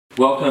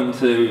Welcome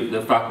to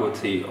the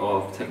Faculty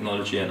of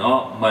Technology and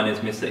Art. My name is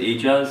Mr.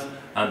 Ijaz,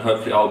 and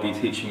hopefully I'll be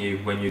teaching you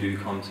when you do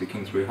come to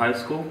Kingsbury High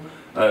School.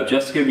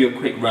 Just to give you a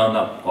quick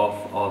roundup of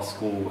our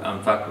school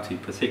and faculty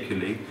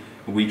particularly,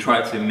 we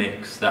try to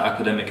mix the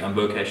academic and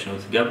vocational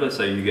together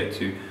so you get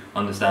to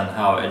understand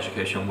how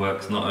education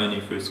works not only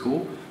through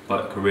school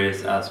but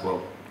careers as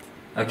well.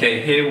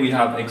 Okay, here we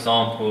have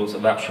examples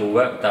of actual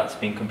work that's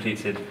been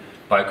completed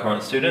by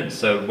current students.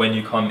 So when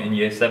you come in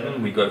year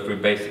 7, we go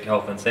through basic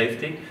health and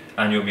safety,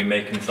 and you'll be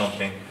making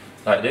something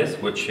like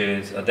this, which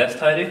is a desk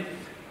tidy.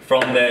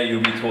 From there,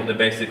 you'll be taught the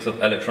basics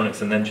of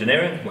electronics and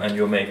engineering, and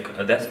you'll make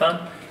a desk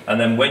fan. And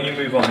then when you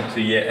move on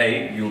to year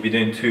 8, you'll be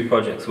doing 2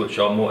 projects which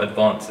are more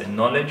advanced in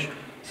knowledge.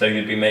 So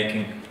you'll be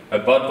making a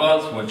bud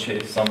vase, which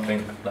is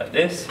something like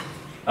this.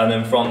 And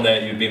then from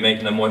there, you'll be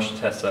making a moisture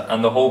tester.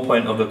 And the whole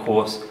point of the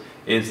course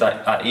is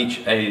that at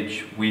each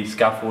age, we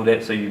scaffold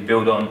it, so you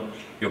build on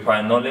your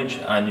prior knowledge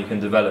and you can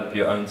develop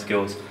your own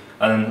skills.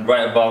 And then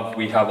right above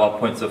we have our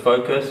points of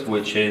focus,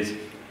 which is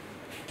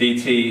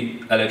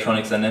DT,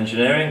 electronics and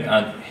engineering,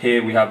 and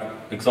here we have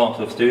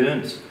examples of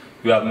students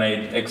who have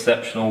made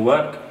exceptional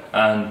work.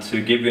 And to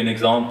give you an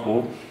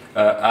example,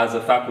 as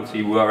a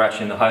faculty we are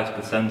actually in the highest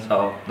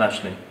percentile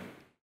nationally.